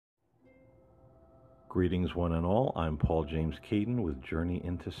Greetings, one and all. I'm Paul James Caden with Journey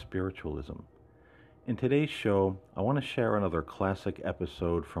into Spiritualism. In today's show, I want to share another classic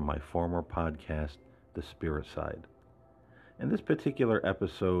episode from my former podcast, The Spirit Side. In this particular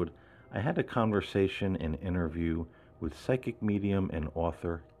episode, I had a conversation and interview with psychic medium and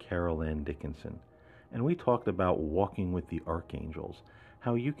author Carolan Dickinson, and we talked about walking with the Archangels,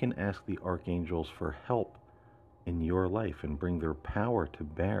 how you can ask the Archangels for help in your life and bring their power to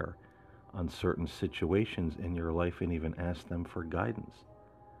bear on certain situations in your life and even ask them for guidance.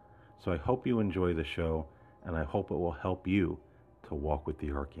 So I hope you enjoy the show, and I hope it will help you to walk with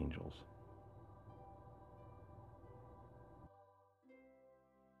the Archangels.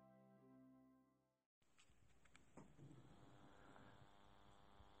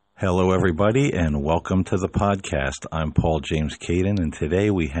 Hello, everybody, and welcome to the podcast. I'm Paul James Caden, and today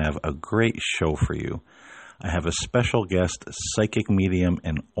we have a great show for you. I have a special guest, psychic medium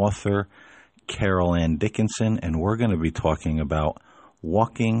and author, Carolan Dickinson, and we're going to be talking about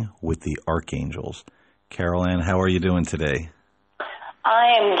walking with the Archangels. Carolan, how are you doing today?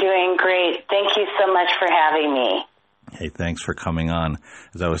 I am doing great. Thank you so much for having me. Hey, thanks for coming on.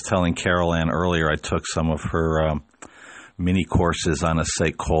 As I was telling Carolan earlier, I took some of her mini courses on a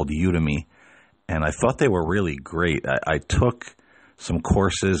site called Udemy, and I thought they were really great. I took some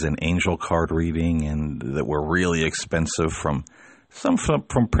courses in angel card reading and that were really expensive from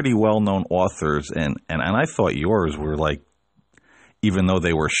pretty well-known authors, and I thought yours were like, even though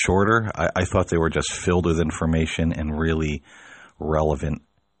they were shorter, I thought they were just filled with information and really relevant,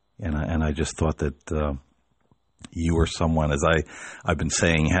 and I just thought that you were someone, as I've been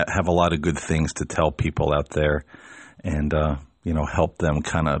saying, have a lot of good things to tell people out there, and help them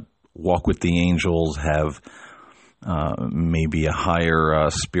kind of walk with the angels, have maybe a higher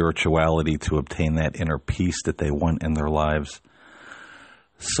spirituality to obtain that inner peace that they want in their lives.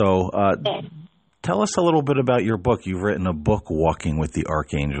 So tell us a little bit about your book. You've written a book, Walking with the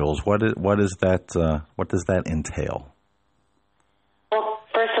Archangels. What does that entail? Well,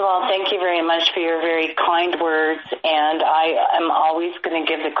 first of all, thank you very much for your very kind words, and I am always going to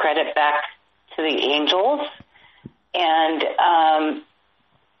give the credit back to the angels. And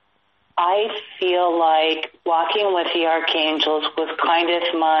I feel like walking with the Archangels was kind of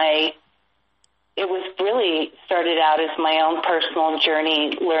it was really started out as my own personal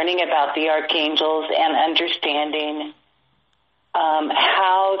journey, learning about the Archangels and understanding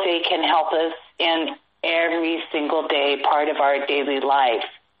how they can help us in every single day, part of our daily life.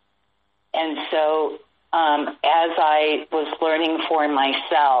 And so as I was learning for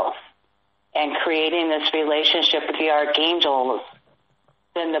myself and creating this relationship with the Archangels,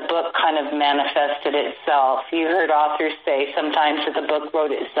 then the book kind of manifested itself. You heard authors say sometimes that the book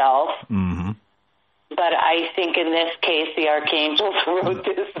wrote itself. Mm-hmm. But I think in this case, the Archangels wrote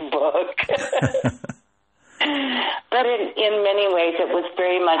this book. But in many ways, it was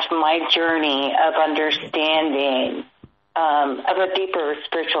very much my journey of understanding, of a deeper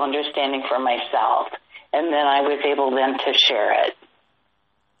spiritual understanding for myself. And then I was able then to share it.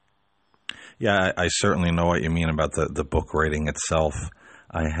 Yeah, I certainly know what you mean about the book writing itself.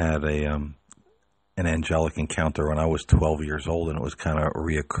 I had an angelic encounter when I was 12 years old, and it was kind of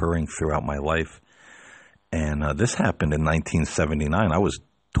reoccurring throughout my life. And this happened in 1979. I was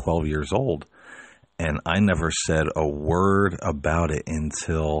 12 years old, and I never said a word about it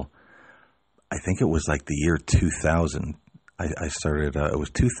until I think it was like the year 2000. I started, it was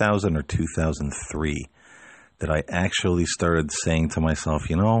 2000 or 2003 that I actually started saying to myself,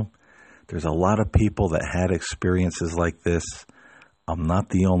 there's a lot of people that had experiences like this. I'm not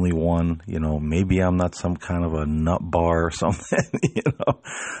the only one, maybe I'm not some kind of a nut bar or something,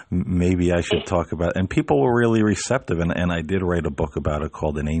 maybe I should talk about it. And people were really receptive. And I did write a book about it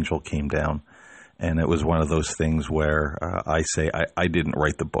called An Angel Came Down. And it was one of those things where I didn't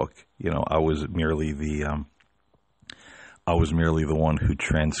write the book. I was merely the one who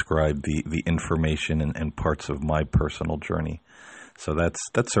transcribed the information and parts of my personal journey. So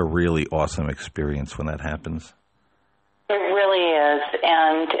that's a really awesome experience when that happens. It really is,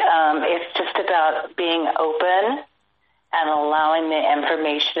 and it's just about being open and allowing the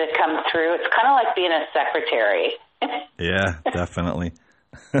information to come through. It's kind of like being a secretary. Yeah, definitely.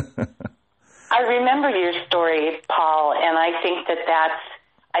 I remember your story, Paul, and I think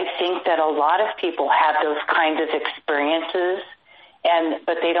that a lot of people have those kinds of experiences,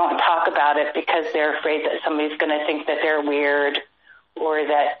 but they don't talk about it because they're afraid that somebody's going to think that they're weird or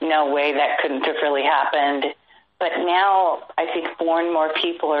that no way that couldn't have really happened. But now I think more and more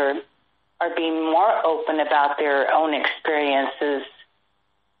people are being more open about their own experiences.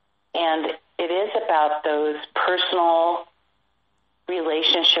 And it is about those personal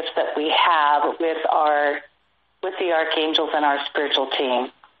relationships that we have with the archangels and our spiritual team.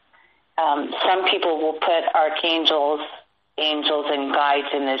 Some people will put archangels, angels, and guides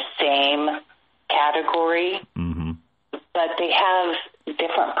in the same category, but they have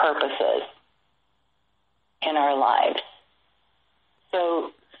different purposes in our lives.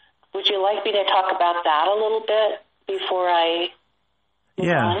 So would you like me to talk about that a little bit before I move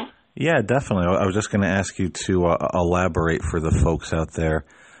on? Yeah, definitely. I was just going to ask you to elaborate for the folks out there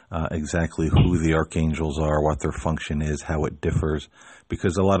exactly who the archangels are, what their function is, how it differs,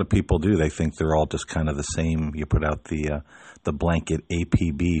 because a lot of people do. They think they're all just kind of the same. You put out the blanket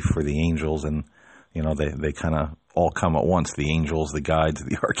APB for the angels, and they kind of all come at once, the angels, the guides,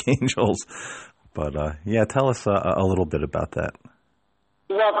 the archangels. But tell us a little bit about that.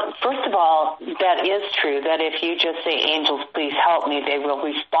 Well, first of all, that is true, that if you just say, angels, please help me, they will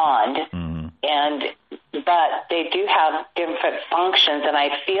respond. But they do have different functions, and I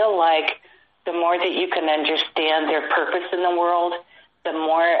feel like the more that you can understand their purpose in the world, the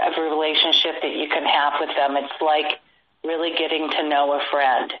more of a relationship that you can have with them. It's like really getting to know a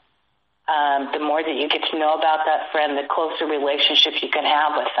friend. The more that you get to know about that friend, the closer relationship you can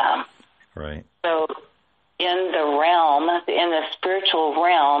have with them. Right. So in the spiritual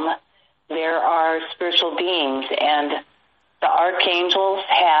realm, there are spiritual beings, and the archangels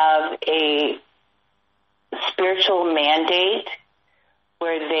have a spiritual mandate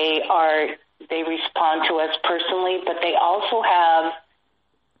where they respond to us personally, but they also have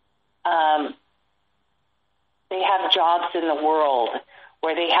jobs in the world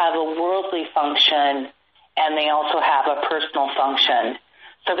where they have a worldly function and they also have a personal function.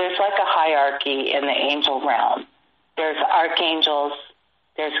 So there's like a hierarchy in the angel realm. There's archangels,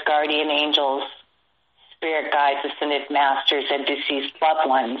 there's guardian angels, spirit guides, ascended masters, and deceased loved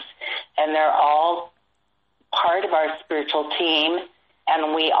ones. And they're all part of our spiritual team,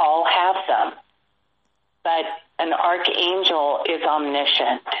 and we all have them. But an archangel is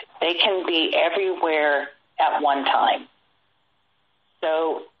omniscient. They can be everywhere at one time.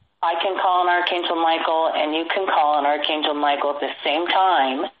 So I can call an Archangel Michael, and you can call an Archangel Michael at the same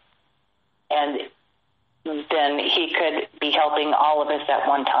time, and then he could be helping all of us at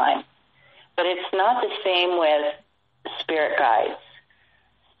one time. But it's not the same with spirit guides.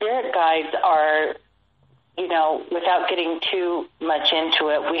 Spirit guides are, without getting too much into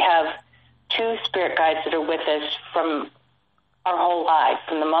it, we have two spirit guides that are with us from our whole life,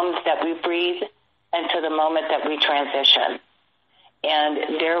 from the moment that we breathe and to the moment that we transition.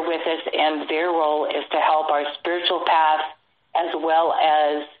 And they're with us, and their role is to help our spiritual path as well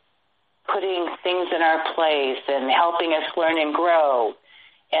as putting things in our place and helping us learn and grow.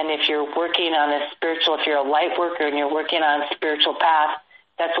 And if you're working on if you're a light worker and you're working on a spiritual path,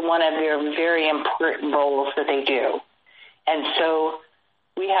 that's one of their very important roles that they do. And so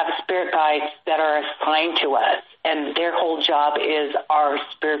we have spirit guides that are assigned to us, and their whole job is our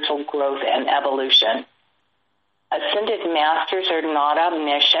spiritual growth and evolution. Ascended masters are not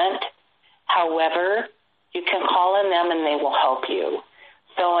omniscient. However, you can call on them and they will help you.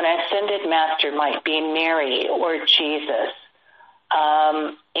 So an ascended master might be Mary or Jesus.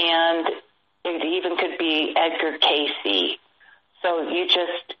 And it even could be Edgar Casey. So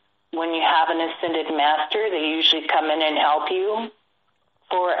when you have an ascended master, they usually come in and help you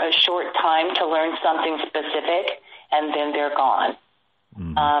for a short time to learn something specific, and then they're gone.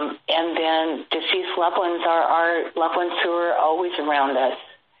 And then deceased loved ones are our loved ones who are always around us.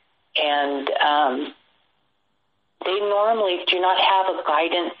 And they normally do not have a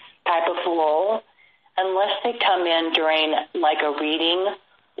guidance type of role unless they come in during like a reading,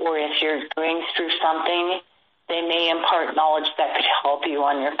 or if you're going through something, they may impart knowledge that could help you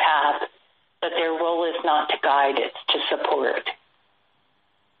on your path. But their role is not to guide, it's to support.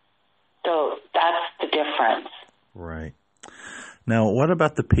 So that's the difference. Right. Now, what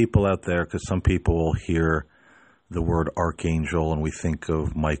about the people out there? Because some people will hear the word archangel and we think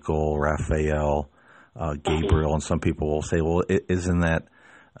of Michael, Raphael, Gabriel, and some people will say, well, isn't that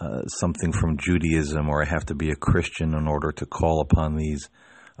something from Judaism, or I have to be a Christian in order to call upon these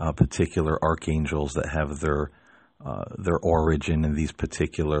particular archangels that have their origin in these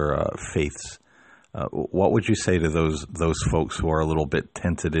particular faiths? What would you say to those folks who are a little bit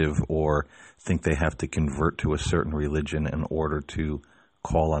tentative or think they have to convert to a certain religion in order to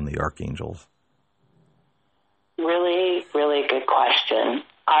call on the archangels? Really, really good question.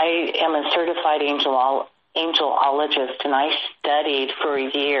 I am a certified angelologist, and I studied for a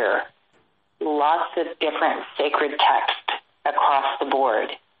year lots of different sacred texts across the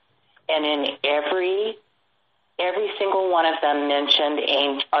board. And in every single one of them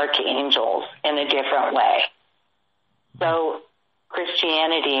mentioned archangels in a different way. So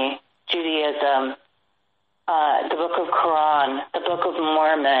Christianity, Judaism, the Book of Quran, the Book of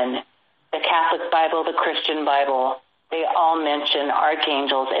Mormon, the Catholic Bible, the Christian Bible, they all mention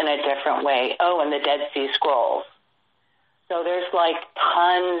archangels in a different way. Oh, and the Dead Sea Scrolls. So there's like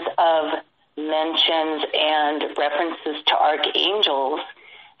tons of mentions and references to archangels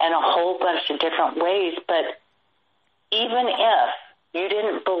in a whole bunch of different ways. But even if you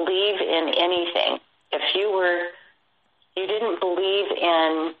didn't believe in anything, if you didn't believe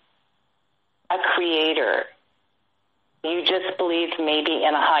in a creator, you just believed maybe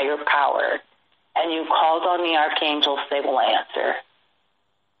in a higher power, and you called on the archangels, they will answer.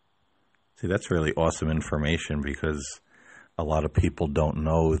 See, that's really awesome information, because a lot of people don't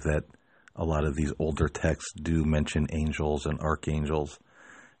know that a lot of these older texts do mention angels and archangels.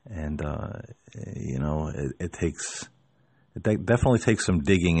 And, it definitely takes some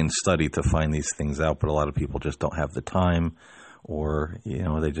digging and study to find these things out, but a lot of people just don't have the time, or,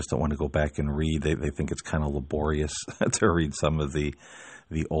 they just don't want to go back and read. They think it's kind of laborious to read some of the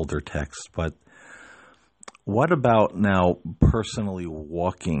older texts. But what about now personally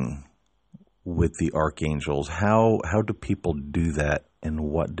walking with the archangels? How do people do that, and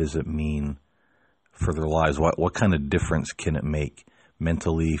what does it mean for their lives? What kind of difference can it make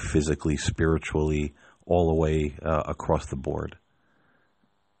mentally, physically, spiritually, all the way across the board?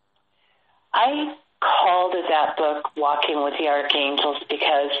 I called that book Walking with the Archangels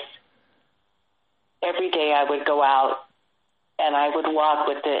because every day I would go out and I would walk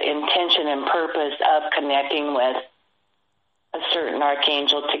with the intention and purpose of connecting with a certain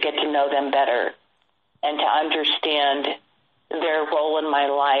archangel to get to know them better and to understand their role in my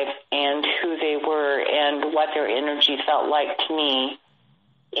life and who they were and what their energy felt like to me.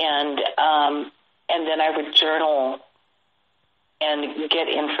 And then I would journal and get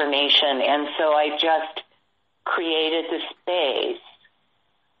information. And so I just created the space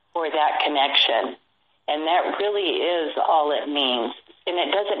for that connection. And that really is all it means. And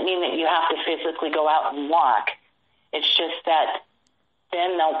it doesn't mean that you have to physically go out and walk. It's just that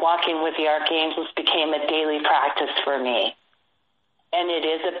then the walking with the archangels became a daily practice for me. And it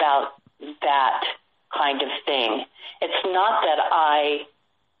is about that kind of thing. It's not that I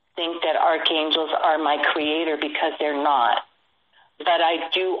think that archangels are my creator, because they're not. But I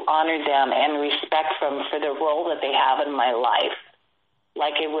do honor them and respect them for the role that they have in my life,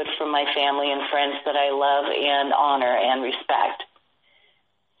 like I would from my family and friends that I love and honor and respect.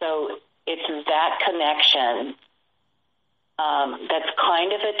 So it's that connection that's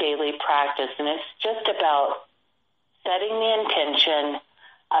kind of a daily practice, and it's just about setting the intention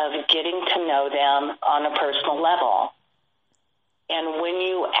of getting to know them on a personal level. And when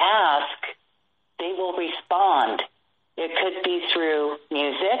you ask, they will respond. It could be through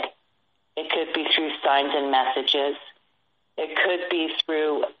music. It could be through signs and messages. It could be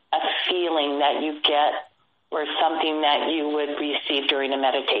through a feeling that you get or something that you would receive during a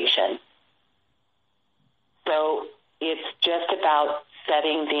meditation. So it's just about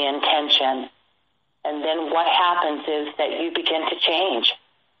setting the intention. And then what happens is that you begin to change,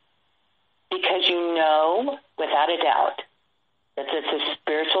 because you know without a doubt that it's a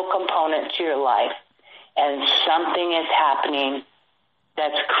spiritual component to your life, and something is happening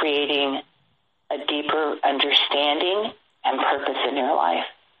that's creating a deeper understanding and purpose in your life.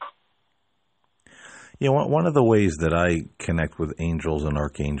 Yeah, one of the ways that I connect with angels and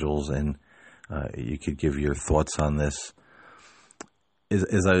archangels, and you could give your thoughts on this, is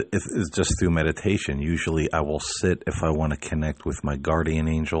just through meditation. Usually I will sit if I want to connect with my guardian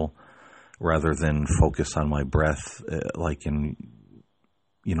angel, rather than focus on my breath like in,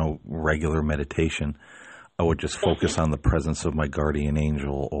 regular meditation. I would just focus on the presence of my guardian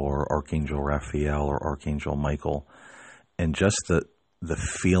angel, or Archangel Raphael, or Archangel Michael, and just the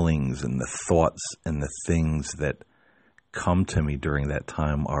feelings and the thoughts and the things that come to me during that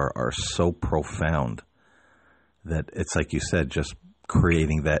time are so profound that it's like you said, just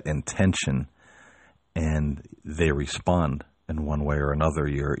creating that intention, and they respond in one way or another.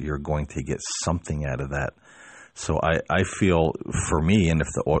 You're going to get something out of that. So I feel, for me, and if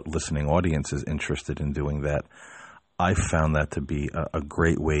the listening audience is interested in doing that, I found that to be a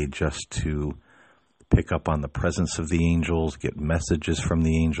great way just to pick up on the presence of the angels, get messages from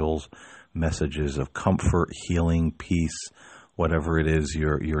the angels, messages of comfort, healing, peace, whatever it is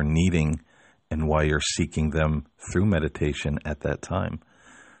you're needing, and why you're seeking them through meditation at that time.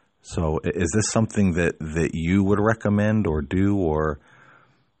 So is this something that you would recommend or do, or,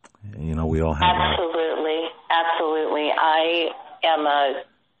 we all have Absolutely.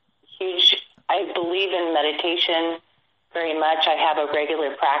 I believe in meditation very much. I have a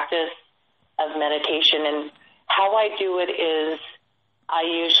regular practice of meditation, and how I do it is I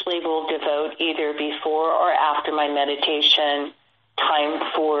usually will devote either before or after my meditation time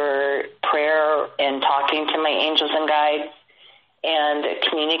for prayer and talking to my angels and guides and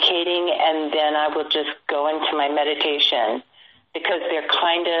communicating, and then I will just go into my meditation because they're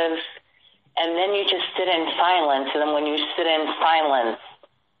kind of, and then you just sit in silence, and then when you sit in silence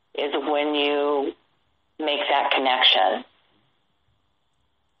is when you make that connection.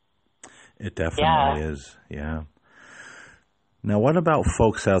 It definitely is, yeah. Now, what about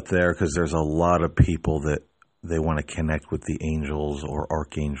folks out there, because there's a lot of people that they want to connect with the angels or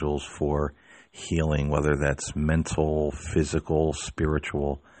archangels for healing, whether that's mental, physical,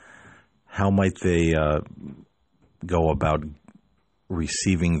 spiritual. How might they go about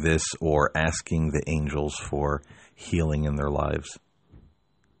receiving this or asking the angels for healing in their lives?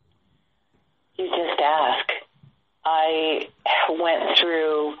 You just ask. I went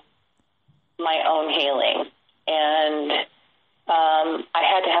through my own healing, and I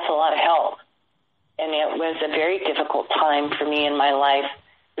had to have a lot of help. And it was a very difficult time for me in my life,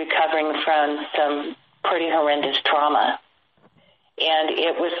 recovering from some pretty horrendous trauma. And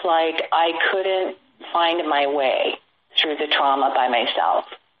it was like I couldn't find my way through the trauma by myself.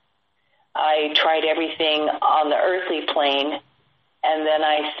 I tried everything on the earthly plane, and then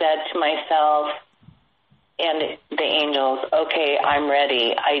I said to myself and the angels, okay, I'm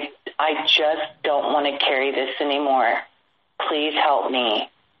ready. I just don't want to carry this anymore. Please help me.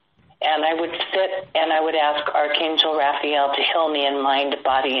 And I would sit and I would ask Archangel Raphael to heal me in mind,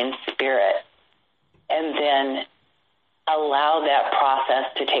 body, and spirit, and then allow that process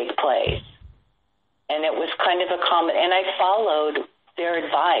to take place. And it was kind of a common, and I followed their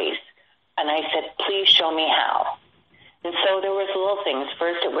advice, and I said, please show me how. And so there was little things.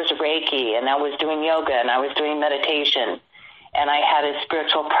 First it was Reiki, and I was doing yoga, and I was doing meditation, and I had a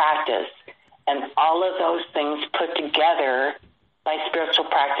spiritual practice. And all of those things put together, by spiritual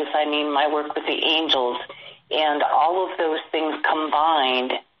practice, I mean my work with the angels, and all of those things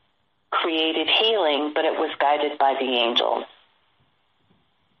combined created healing, but it was guided by the angels.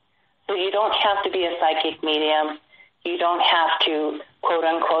 So you don't have to be a psychic medium. You don't have to, quote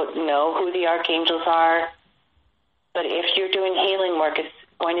unquote, know who the archangels are. But if you're doing healing work, it's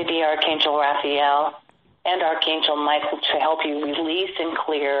going to be Archangel Raphael and Archangel Michael to help you release and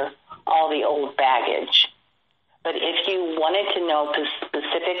clear all the old baggage. But if you wanted to know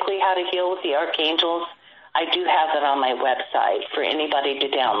specifically how to heal with the archangels, I do have it on my website for anybody to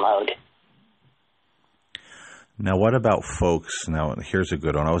download. Now, what about folks? Now, here's a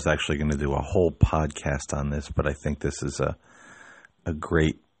good one. I was actually going to do a whole podcast on this, but I think this is a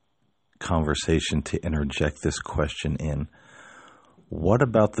great conversation to interject this question in. What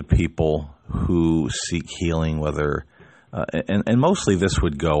about the people who seek healing, whether, and mostly this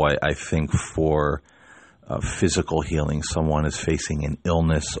would go, I think, for physical healing. Someone is facing an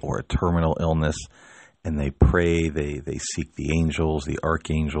illness or a terminal illness, and they pray, they seek the angels, the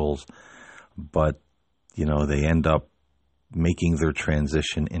archangels, but, you know, they end up making their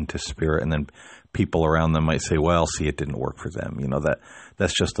transition into spirit, and then people around them might say, well, see, it didn't work for them. You know,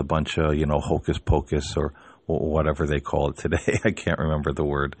 that's just a bunch of, you know, hocus pocus or whatever they call it today. I can't remember the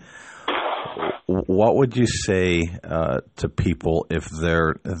word. What would you say to people if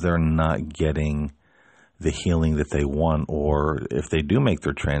they're not getting the healing that they want, or if they do make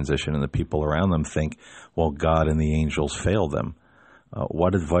their transition and the people around them think, well, God and the angels failed them?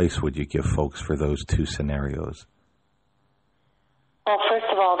 What advice would you give folks for those two scenarios? Well, first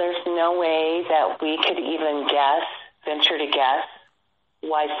of all, there's no way that we could even venture to guess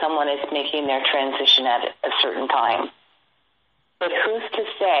why someone is making their transition at a certain time. But who's to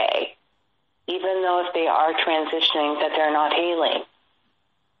say, even though if they are transitioning, that they're not healing?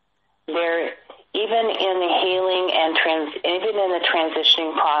 Even in the healing and even in the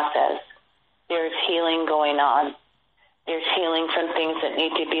transitioning process, there's healing going on. There's healing from things that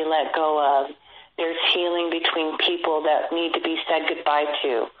need to be let go of. There's healing between people that need to be said goodbye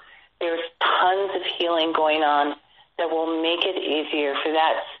to. There's tons of healing going on that will make it easier for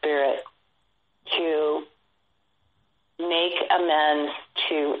that spirit to make amends,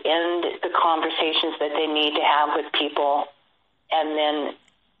 to end the conversations that they need to have with people, and then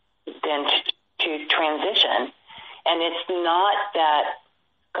to transition. And it's not that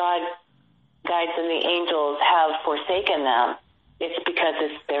God, guides, and the angels have forsaken them. It's because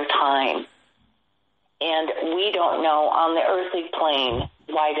it's their time. And we don't know on the earthly plane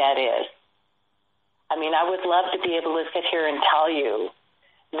why that is. I mean, I would love to be able to sit here and tell you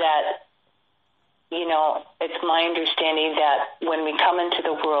that, you know, it's my understanding that when we come into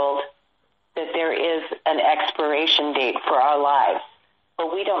the world, that there is an expiration date for our lives,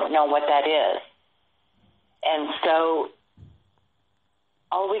 but we don't know what that is. And so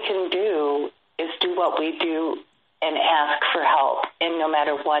all we can do is do what we do and ask for help, and no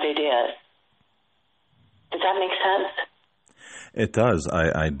matter what it is. Does that make sense? It does.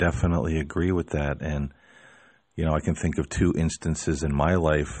 I definitely agree with that. And, I can think of two instances in my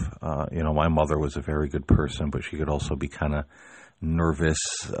life. My mother was a very good person, but she could also be kind of nervous,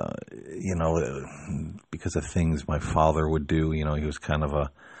 because of things my father would do. He was kind of a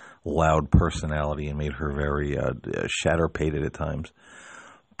loud personality and made her very shatterpated at times.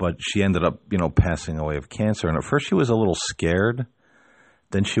 But she ended up, passing away of cancer. And at first she was a little scared.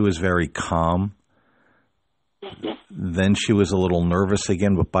 Then she was very calm. Then she was a little nervous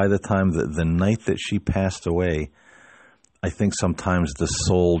again. But by the time the night that she passed away, I think sometimes the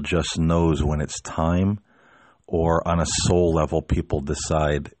soul just knows when it's time, or on a soul level, people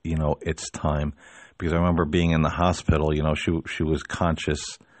decide, it's time. Because I remember being in the hospital, she was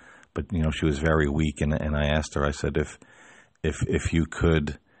conscious, but, she was very weak. And I asked her, I said, if you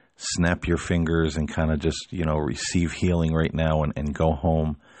could snap your fingers and kind of just, receive healing right now and go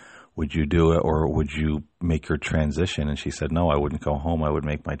home, would you do it, or would you make your transition? And she said, no, I wouldn't go home. I would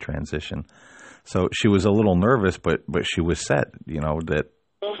make my transition. So she was a little nervous, but she was set, that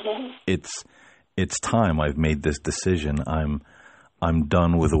it's time. I've made this decision. I'm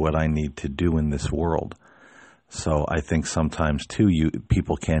done with what I need to do in this world. So I think sometimes too,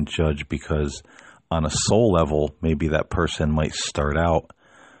 people can't judge, because on a soul level, maybe that person might start out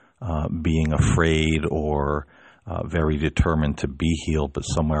being afraid or very determined to be healed, but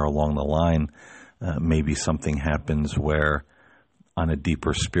somewhere along the line, maybe something happens where on a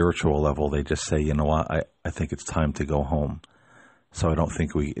deeper spiritual level, they just say, you know what, I think it's time to go home. So I don't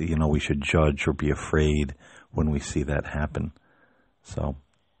think we should judge or be afraid when we see that happen. So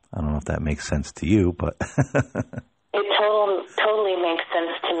I don't know if that makes sense to you, but it totally makes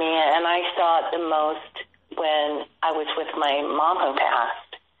sense to me. And I saw it the most when I was with my mom who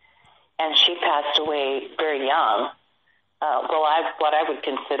passed, and she passed away very young. What I would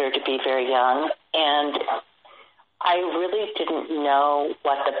consider to be very young, and I really didn't know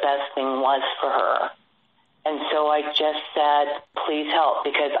what the best thing was for her. And so I just said, please help,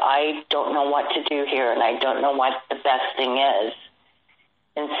 because I don't know what to do here, and I don't know what the best thing is.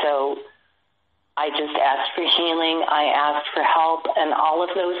 And so I just asked for healing, I asked for help, and all of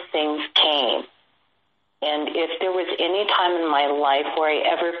those things came. And if there was any time in my life where I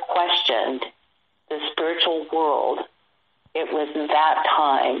ever questioned the spiritual world, it was that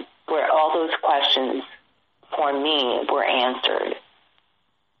time where all those questions for me were answered.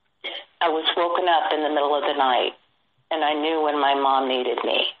 I was woken up in the middle of the night, and I knew when my mom needed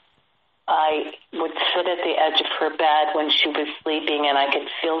me. I would sit at the edge of her bed when she was sleeping, and I could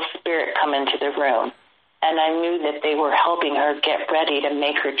feel spirit come into the room. And I knew that they were helping her get ready to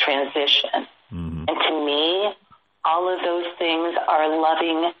make her transition. Mm-hmm. And to me, all of those things are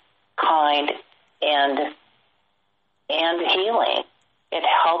loving, kind, and healing. It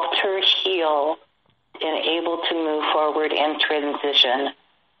helped her heal and able to move forward and transition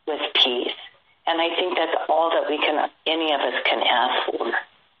with peace. And I think that's all that any of us can ask for.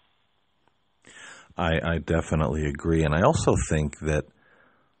 I definitely agree. And I also think that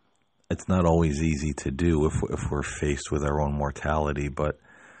it's not always easy to do if we're faced with our own mortality. But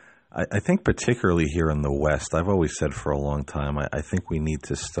I think particularly here in the West, I've always said for a long time, I think we need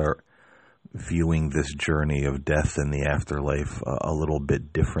to start viewing this journey of death and the afterlife a little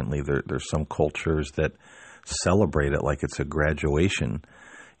bit differently. There's some cultures that celebrate it like it's a graduation.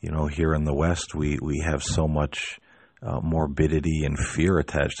 Here in the West, we have so much morbidity and fear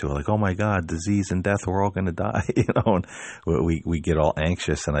attached to it. Like, oh my God, disease and death, we're all going to die. And we get all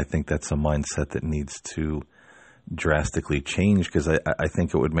anxious. And I think that's a mindset that needs to drastically change, because I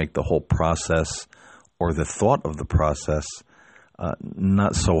think it would make the whole process, or the thought of the process,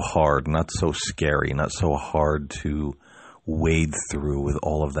 not so hard, not so scary, not so hard to wade through with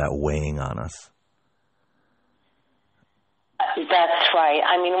all of that weighing on us. That's right.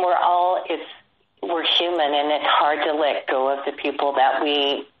 I mean, we're human, and it's hard to let go of the people that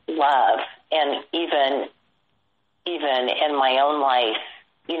we love. And even in my own life,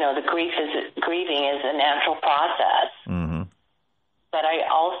 the grieving is a natural process. Mm-hmm. But I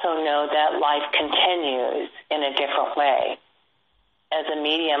also know that life continues in a different way. As a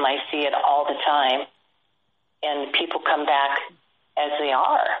medium, I see it all the time, and people come back as they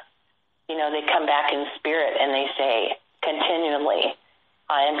are. They come back in spirit, and they say continually,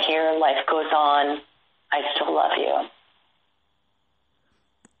 I am here, life goes on, I still love you.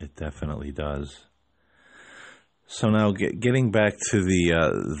 It definitely does. So now, getting back to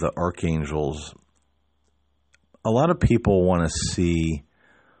the Archangels, a lot of people want to see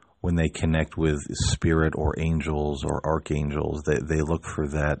when they connect with spirit or angels or archangels, they look for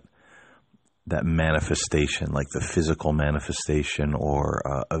that manifestation, like the physical manifestation or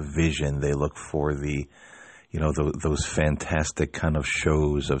a vision. They look for those fantastic kind of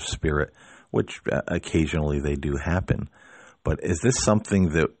shows of spirit, which occasionally they do happen. But is this something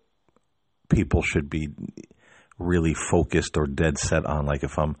that people should be really focused or dead set on? Like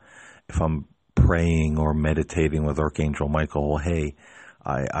if I'm praying or meditating with Archangel Michael, well, hey,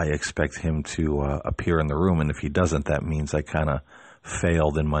 I expect him to appear in the room, and if he doesn't, that means I kind of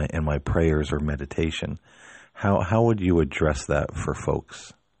failed in my prayers or meditation. How would you address that for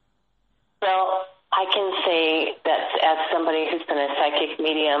folks? Well, I can say that as somebody who's been a psychic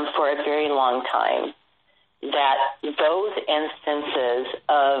medium for a very long time, that those instances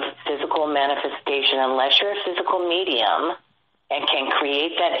of physical manifestation, unless you're a physical medium and can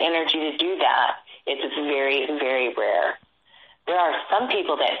create that energy to do that, it's very, very rare. There are some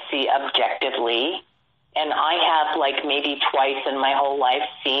people that see objectively, and I have like maybe twice in my whole life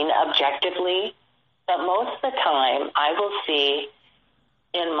seen objectively, but most of the time I will see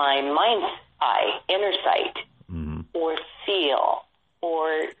in my mind's eye, inner sight, or feel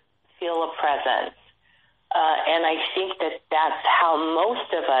a presence. And I think that that's how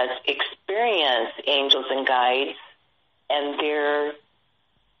most of us experience angels and guides and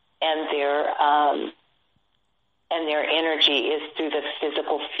their energy is through the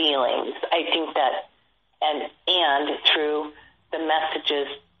physical feelings. I think that, and through the messages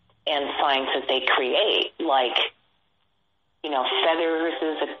and signs that they create, like, feathers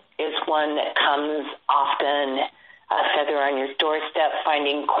is one that comes often, a feather on your doorstep,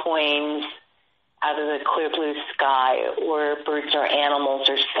 finding coins out of the clear blue sky, or birds or animals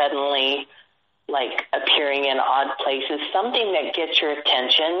are suddenly like appearing in odd places, something that gets your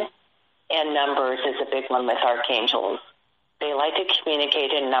attention. And numbers is a big one with archangels. They like to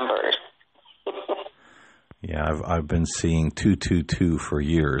communicate in numbers. Yeah, I've been seeing 222 for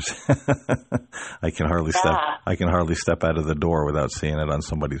years. I can hardly step out of the door without seeing it on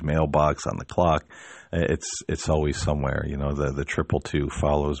somebody's mailbox, on the clock. It's always somewhere. The 222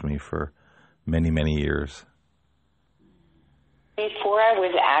 follows me for many, many years. Before I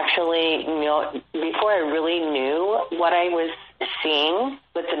really knew what I was seeing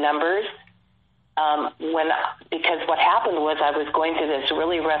with the numbers, because what happened was I was going through this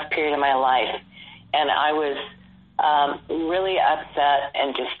really rough period of my life, and I was really upset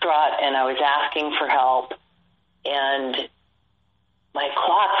and distraught, and I was asking for help, and my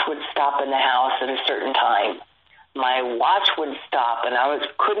clocks would stop in the house at a certain time. My watch would stop, and I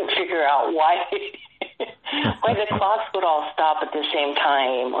couldn't figure out why why the clocks would all stop at the same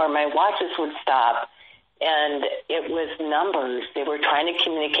time, or my watches would stop. And it was numbers. They were trying to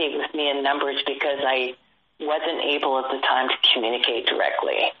communicate with me in numbers because I wasn't able at the time to communicate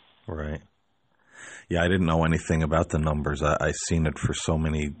directly. Right. Yeah, I didn't know anything about the numbers. I seen it for so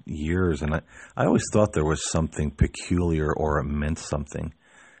many years, and I always thought there was something peculiar or it meant something.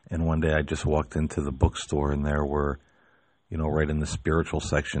 And one day I just walked into the bookstore, and there were, right in the spiritual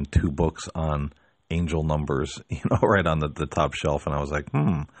section, 2 books on angel numbers, right on the top shelf. And I was like,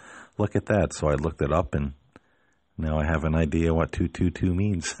 look at that. So I looked it up, and now I have an idea what 222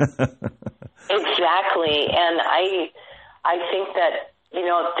 means. Exactly. And I think that,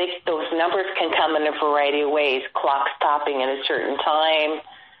 those numbers can come in a variety of ways. Clock stopping at a certain time.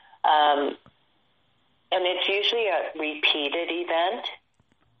 And it's usually a repeated event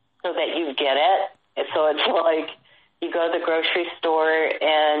so that you get it. So it's like you go to the grocery store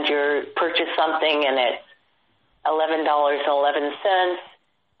and you purchase something and it's $11.11,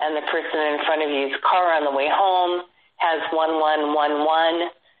 and the person in front of you's car on the way home has 1111,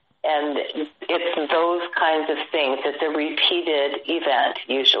 and it's those kinds of things. It's a repeated event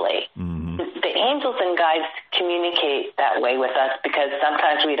usually. Mm-hmm. The angels and guides communicate that way with us because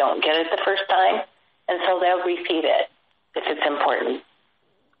sometimes we don't get it the first time, and so they'll repeat it if it's important.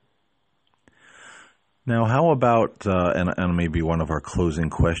 Now, how about, and maybe one of our closing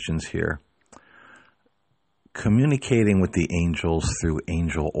questions here, communicating with the angels through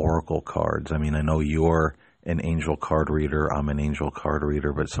angel oracle cards? I mean, I know you're an angel card reader, I'm an angel card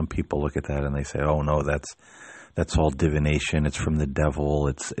reader, but some people look at that and they say, oh no, that's all divination, it's from the devil,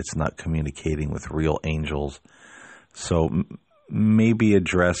 it's not communicating with real angels. So maybe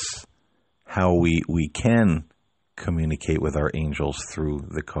address how we can communicate with our angels through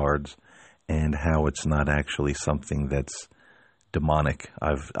the cards, and how it's not actually something that's demonic.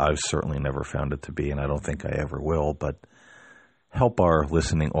 I've certainly never found it to be, and I don't think I ever will, but help our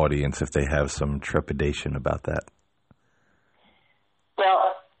listening audience if they have some trepidation about that.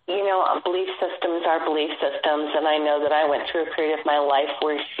 Well, belief systems are belief systems, and I know that I went through a period of my life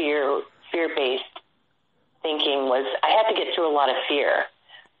where fear-based thinking was, I had to get through a lot of fear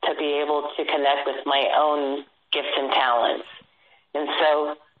to be able to connect with my own gifts and talents. And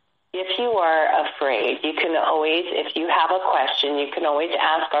so if you are afraid, you can always, if you have a question, you can always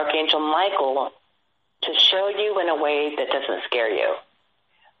ask Archangel Michael to show you in a way that doesn't scare you.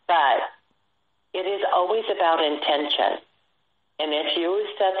 But it is always about intention. And if you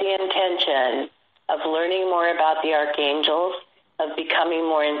set the intention of learning more about the archangels, of becoming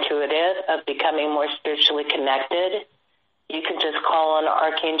more intuitive, of becoming more spiritually connected, you can just call on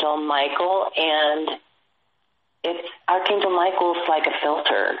Archangel Michael, and Archangel Michael's like a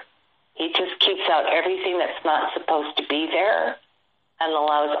filter. He just keeps out everything that's not supposed to be there and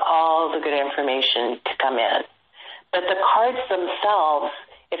allows all the good information to come in. But the cards themselves,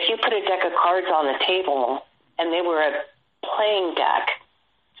 if you put a deck of cards on the table and they were a playing deck,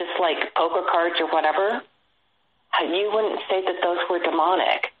 just like poker cards or whatever, you wouldn't say that those were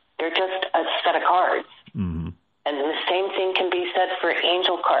demonic. They're just a set of cards. Mm-hmm. And the same thing can be said for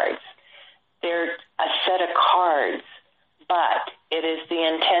angel cards. They're a set of cards, but it is the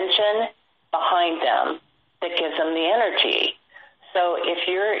intention behind them that gives them the energy. So if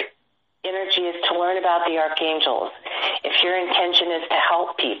your energy is to learn about the archangels, if your intention is to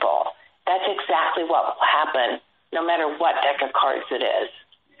help people, that's exactly what will happen, no matter what deck of cards it is.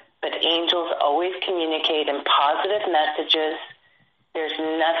 But angels always communicate in positive messages. There's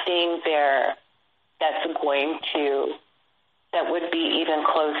nothing there that would be even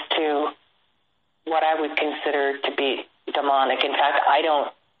close to what I would consider to be demonic. In fact, I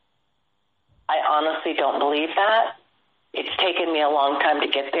honestly don't believe that. It's taken me a long time to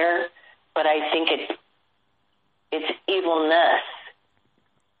get there, but I think it's evilness,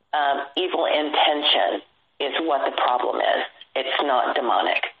 evil intention is what the problem is. It's not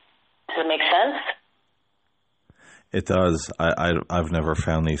demonic. Does it make sense? It does. I've never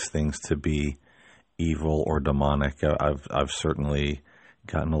found these things to be evil or demonic. I've certainly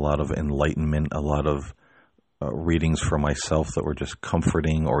gotten a lot of enlightenment, a lot of readings for myself that were just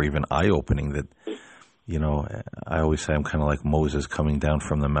comforting or even eye-opening. That, you know, I always say I'm kind of like Moses coming down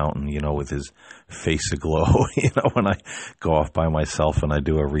from the mountain, you know, with his face aglow. You know, when I go off by myself and I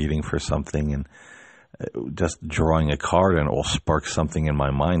do a reading for something, and just drawing a card, and it will spark something in my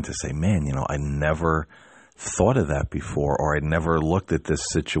mind to say, man, you know, I never thought of that before, or I never looked at this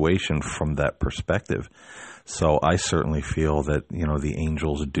situation from that perspective. So I certainly feel that, you know, the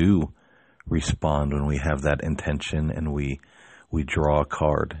angels do respond when we have that intention and we draw a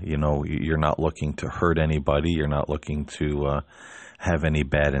card. You know, you're not looking to hurt anybody. You're not looking to have any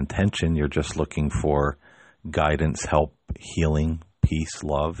bad intention. You're just looking for guidance, help, healing, peace,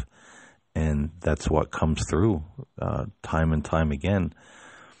 love. And that's what comes through time and time again.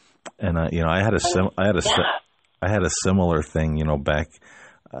 And you know, I had a similar thing. You know, back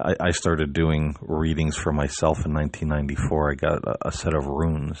I started doing readings for myself in 1994. I got a set of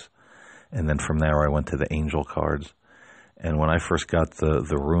runes, and then from there I went to the angel cards. And when I first got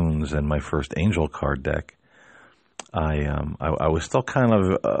the runes and my first angel card deck, I was still kind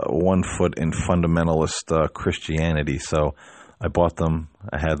of 1 foot in fundamentalist Christianity. So I bought them.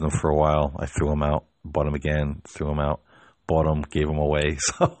 I had them for a while. I threw them out, bought them again, threw them out, bought them, gave them away.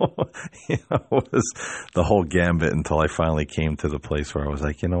 So, you know, it was the whole gambit until I finally came to the place where I was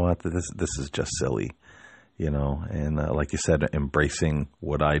like, you know what, this is just silly, you know. And like you said, embracing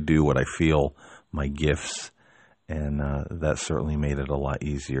what I do, what I feel, my gifts, and that certainly made it a lot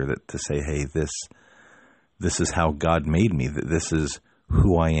easier to say, hey, this is how God made me. This is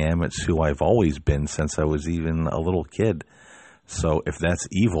who I am. It's who I've always been since I was even a little kid. So if that's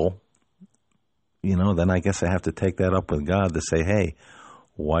evil, you know, then I guess I have to take that up with God to say, hey,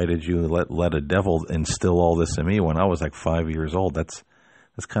 why did you let a devil instill all this in me when I was like 5 years old? That's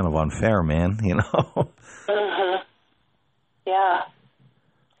kind of unfair, man, you know? Mm-hmm. Yeah.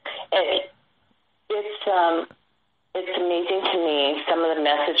 It's amazing to me, some of the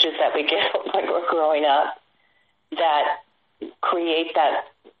messages that we get when we're growing up that create that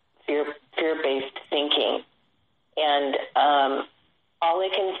fear-based thinking. And all I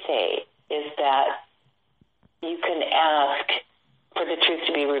can say is that you can ask for the truth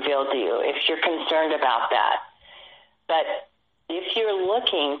to be revealed to you if you're concerned about that. But if you're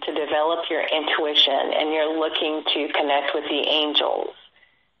looking to develop your intuition and you're looking to connect with the angels,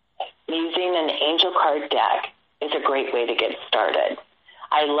 using an angel card deck is a great way to get started.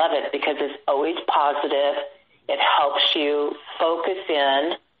 I love it because it's always positive. It helps you focus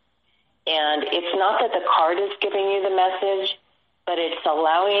in. And it's not that the card is giving you the message, but it's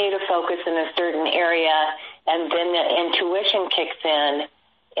allowing you to focus in a certain area, and then the intuition kicks in,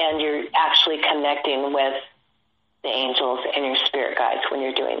 and you're actually connecting with the angels and your spirit guides when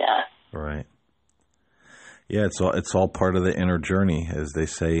you're doing that. Right. Yeah, it's all part of the inner journey, as they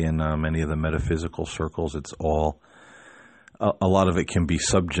say in many of the metaphysical circles. It's all a lot of it can be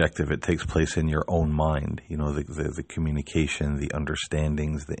subjective. It takes place in your own mind. You know, the communication, the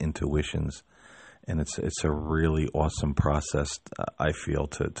understandings, the intuitions, and it's a really awesome process. I feel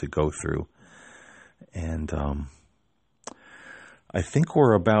to go through, and I think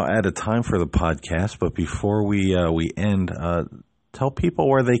we're about out of time for the podcast. But before we end. Tell people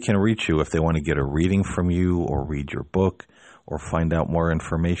where they can reach you if they want to get a reading from you or read your book or find out more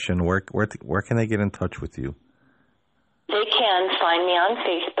information. Where can they get in touch with you? They can find me on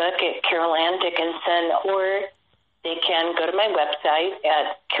Facebook at Carolan Dickinson, or they can go to my website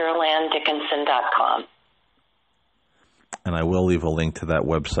at carolandickinson.com. And I will leave a link to that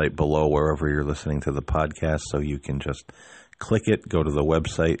website below wherever you're listening to the podcast, so you can just click it, go to the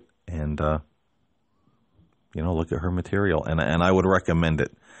website, and look at her material. And I would recommend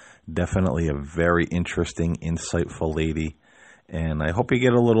it. Definitely a very interesting, insightful lady. And I hope you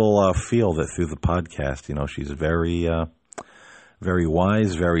get a little feel that through the podcast. You know, she's very, very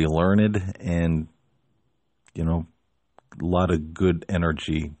wise, very learned, and, a lot of good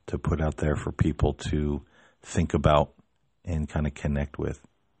energy to put out there for people to think about and kind of connect with.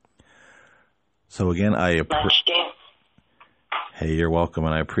 So again, Hey, you're welcome,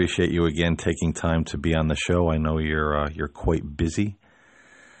 and I appreciate you again taking time to be on the show. I know you're quite busy,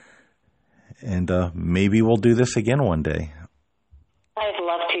 and maybe we'll do this again one day. I'd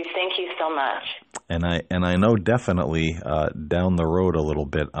love to. Thank you so much. And I know definitely down the road a little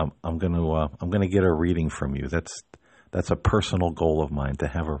bit, I'm gonna get a reading from you. That's a personal goal of mine, to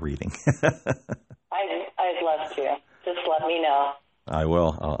have a reading. I'd love to. Just let me know. I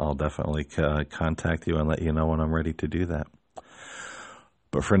will. I'll definitely contact you and let you know when I'm ready to do that.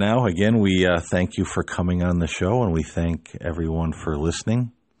 But for now, again, we thank you for coming on the show, and we thank everyone for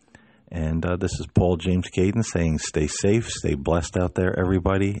listening. And this is Paul James Caden saying stay safe, stay blessed out there,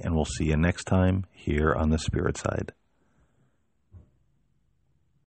 everybody, and we'll see you next time here on The Spirit Side.